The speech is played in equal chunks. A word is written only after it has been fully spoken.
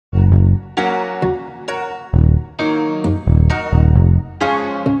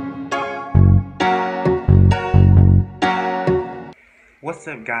What's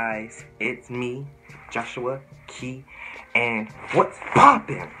up, guys? It's me, Joshua Key, and what's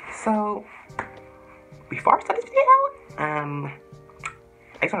poppin'? So, before I start this video, I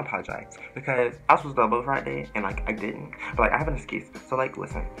just want to apologize because I was supposed to upload Friday and I didn't. But I have an excuse. So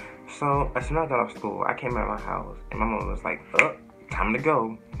listen. So as soon as I got off school, I came out of my house and my mom was like, "Oh, time to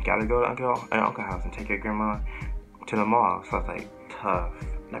go. Gotta go to Uncle house and take your grandma to the mall." So I was like, tough.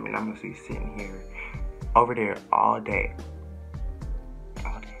 I mean, I'm gonna be sitting here over there all day.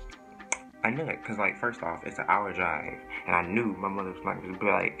 I knew it, cause first off, it's an hour drive, and I knew my mother was not gonna be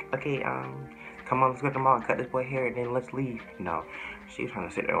like, "Okay, come on, let's go to the mall, cut this boy hair, and then let's leave." No, she was trying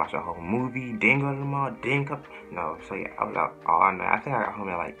to sit there and watch a whole movie, then go to the mall, then come. No, so yeah, I was out all night. I think I got home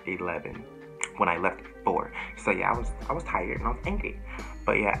at 11 when I left at 4. So yeah, I was tired and I was angry.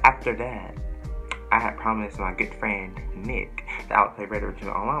 But yeah, after that, I had promised my good friend Nick that I would play Red Dead Redemption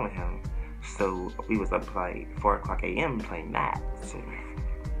online with him. So we was up to 4 a.m. playing that. So,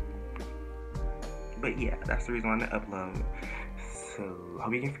 but yeah, that's the reason why I didn't upload. So,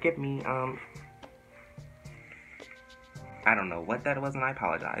 hope you can forgive me. I don't know what that was and I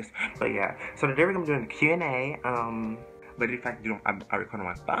apologize. But yeah, so today we're going to be doing the Q&A. But in fact, I record on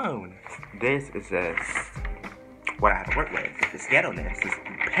my phone. This is just what I have to work with. This ghetto-ness, this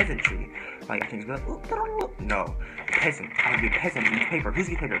peasantry. I can just be like, ooh, no, peasant. I have to be a peasant, use paper, piece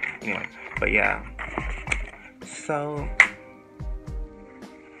of paper. Anyway, but yeah. So,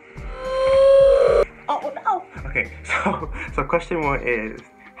 oh no! Okay, so question 1 is,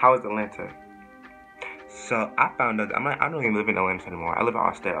 how is Atlanta? So I found out that I don't even live in Atlanta anymore. I live in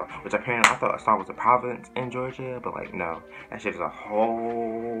Austell, which apparently I thought Austell was a province in Georgia, but no, that shit is a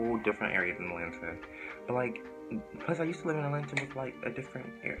whole different area than Atlanta. But plus I used to live in Atlanta with a different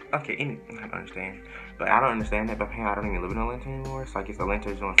area. Okay, I don't understand, but I don't understand that. But apparently I don't even live in Atlanta anymore, so I guess Atlanta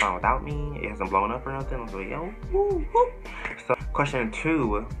is doing fine without me. It hasn't blown up or nothing. So yo, woo, woo. So question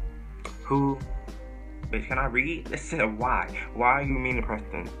 2, who? Bitch, can I read? This said why? Why are you mean to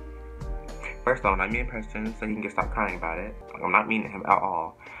Preston? First off, I'm not mean to Preston, so he can stop crying about it. I'm not mean to him at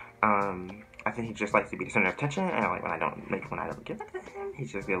all. I think he just likes to be the center of attention, and when I don't give it to him, he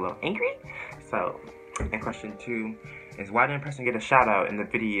just get a little angry. So, and question 2 is, why didn't Preston get a shout out in the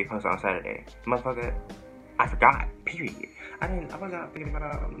video you posted on Saturday? Motherfucker, I forgot. Period. I was not thinking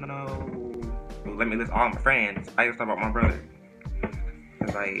about no. Let me list all my friends. I just thought about my brother.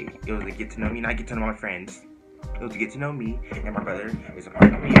 Cause it was a get to know me, not get to know my friends. It was to get to know me, and my brother is a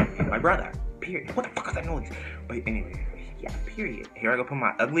part of me. My brother. Period. What the fuck is that noise? But anyway, yeah, period. Here I go put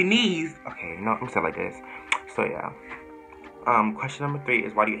my ugly knees. Okay, no, I'm gonna say like this. So yeah. Question number 3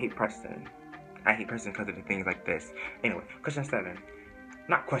 is, why do you hate Preston? I hate Preston because of the things like this. Anyway, question 7.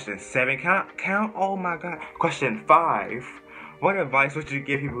 Not question 7, count, oh my god. Question 5. What advice would you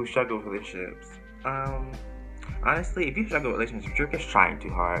give people who struggle with relationships? Honestly, if you struggle with relationships, you're just trying too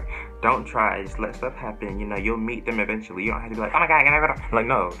hard. Don't try, just let stuff happen. You'll meet them eventually. You don't have to be like, oh my god, can I go?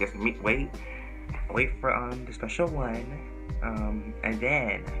 No, just wait for the special one. And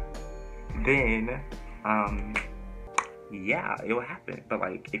then, yeah, it will happen. But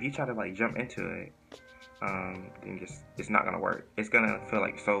if you try to jump into it, then it's not gonna work. It's gonna feel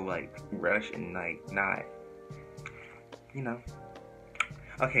so rushed and not,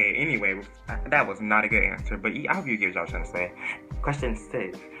 Okay, anyway, that was not a good answer, but I hope you get what I was trying to say. Question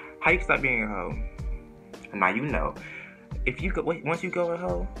 6, how you stop being a hoe? Now you know, once you go a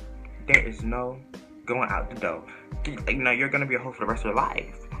hoe, there is no going out the door. You're gonna be a hoe for the rest of your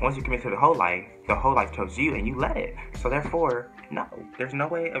life. Once you commit to the whole life chose you and you let it. So therefore, no, there's no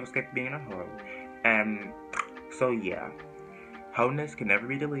way of escaping being a hoe. So yeah, hoe-ness can never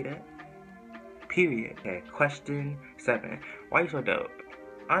be deleted. Period. Okay, question 7, why are you so dope?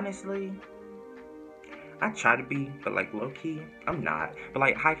 Honestly, I try to be, but low-key, I'm not.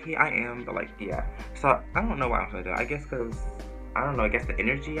 But high-key, I am, but yeah. So, I don't know why I'm so dope. I guess because, I don't know, I guess the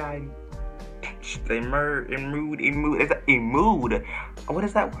energy the mood. What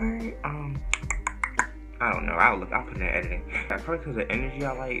is that word? I don't know. I'll put it in editing. Probably because the energy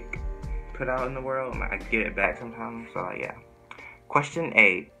I put out in the world, I get it back sometimes. So yeah. Question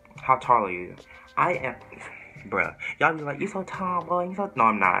 8, how tall are you? I am, bruh. Y'all be like, you so tall, boy. You so. No,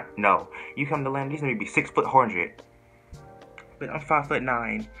 I'm not. No, you come to land, these need to be 6'100". But I'm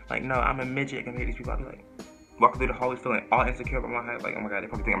 5'9". No, I'm a midget compared to these people. I'll be walking through the hallway feeling all insecure about my height. Oh my god, they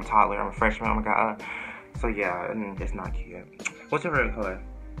probably think I'm a toddler. I'm a freshman. Oh my god. So yeah, it's not cute. What's your favorite color?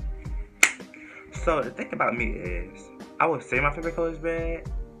 So the thing about me is, I would say my favorite color is red,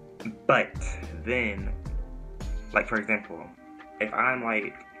 but then, for example, if I'm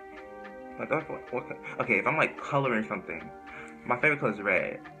okay, if I'm coloring something, my favorite color is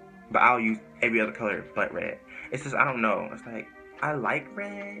red, but I'll use every other color but red. It's just, I don't know, it's I like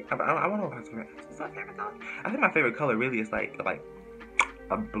red. I don't know if it's my favorite color. I think my favorite color really is like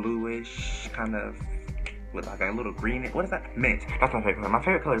a bluish kind of with like a little green. What is that? Mint. That's my favorite color. My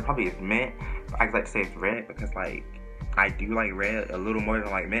favorite color probably is mint. I like to say it's red because like I do like red a little more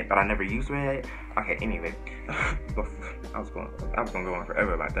than like mint, but I never use red. Okay, anyway, I was gonna go on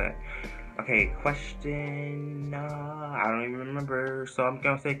forever about that. Okay, question. I don't even remember, so I'm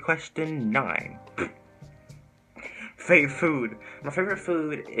gonna say question 9. Favorite food. My favorite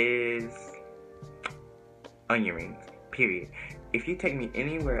food is onion rings. Period. If you take me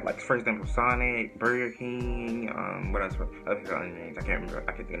anywhere, like for example, Sonic, Burger King, what else? Onion rings. I can't remember.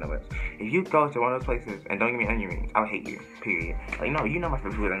 I can't think of it. If you go to one of those places and don't give me onion rings, I'll hate you. Period. Like, no, you know my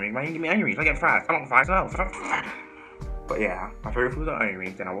favorite food is onion rings. Why you give me onion rings? I get fries. I want fries. No. But yeah, my favorite food is onion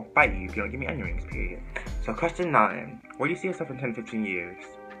rings, and I will fight you if you don't give me onion rings. Period. So question 9: where do you see yourself in 10, 15 years?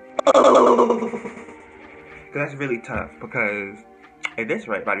 Because that's really tough. Because at this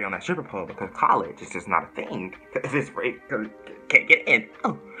rate, I'd be on that stripper pole because college is just not a thing. At this rate, because can't get in.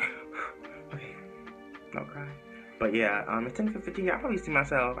 Oh, okay, no cry. But yeah, in 10 to 15 years, I probably see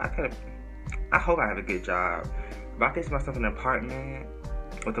myself. I hope I have a good job. But I can see myself in an apartment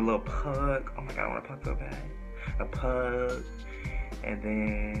with a little pug. Oh my god, I want a pug so bad. A pug, and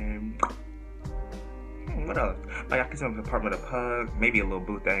then what else? Like I can see myself in an apartment with a pug, maybe a little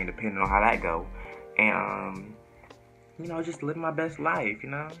booth thing, depending on how that go. And you know, just live my best life, you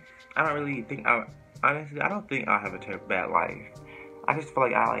know? I don't really think honestly, I don't think I'll have a terrible bad life. I just feel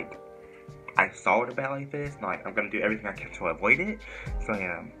like I saw what a bad life is, and like, I'm gonna do everything I can to avoid it. So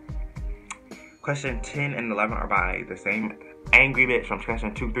yeah. Question 10 and 11 are by the same angry bitch from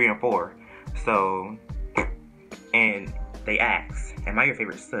question 2, 3, and 4. So, and they ask, am I your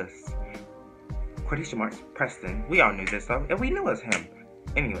favorite sis? Quotation marks, Preston. We all knew this though, and we knew it was him.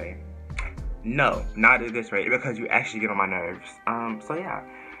 Anyway. No, not at this rate, because you actually get on my nerves. So yeah.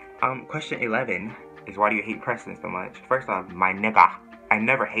 Question 11 is why do you hate Preston so much? First off, my nigga, I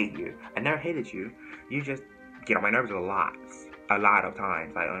never hate you. I never hated you. You just get on my nerves a lot of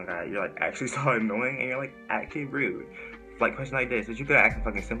times. Like, oh my god, you're like actually so annoying, and you're like actually rude. Like question like this, but you could ask a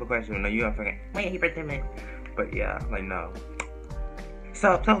fucking simple question, and no, you don't fucking why you hate Preston? But yeah, like no.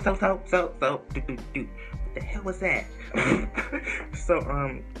 So, what the hell was that? So,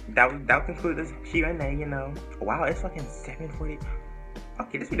 that'll conclude this Q&A, you know. Wow, it's fucking 7:40.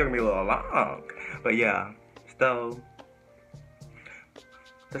 Okay, this video gonna be a little long. But yeah, so,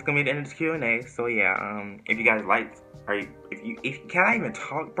 that's gonna be the end of this Q&A. So yeah, if you guys liked, or if can I even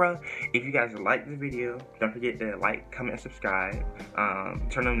talk, bro? If you guys liked the video, don't forget to like, comment, and subscribe.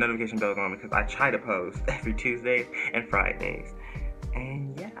 Turn the notification bells on because I try to post every Tuesday and Fridays.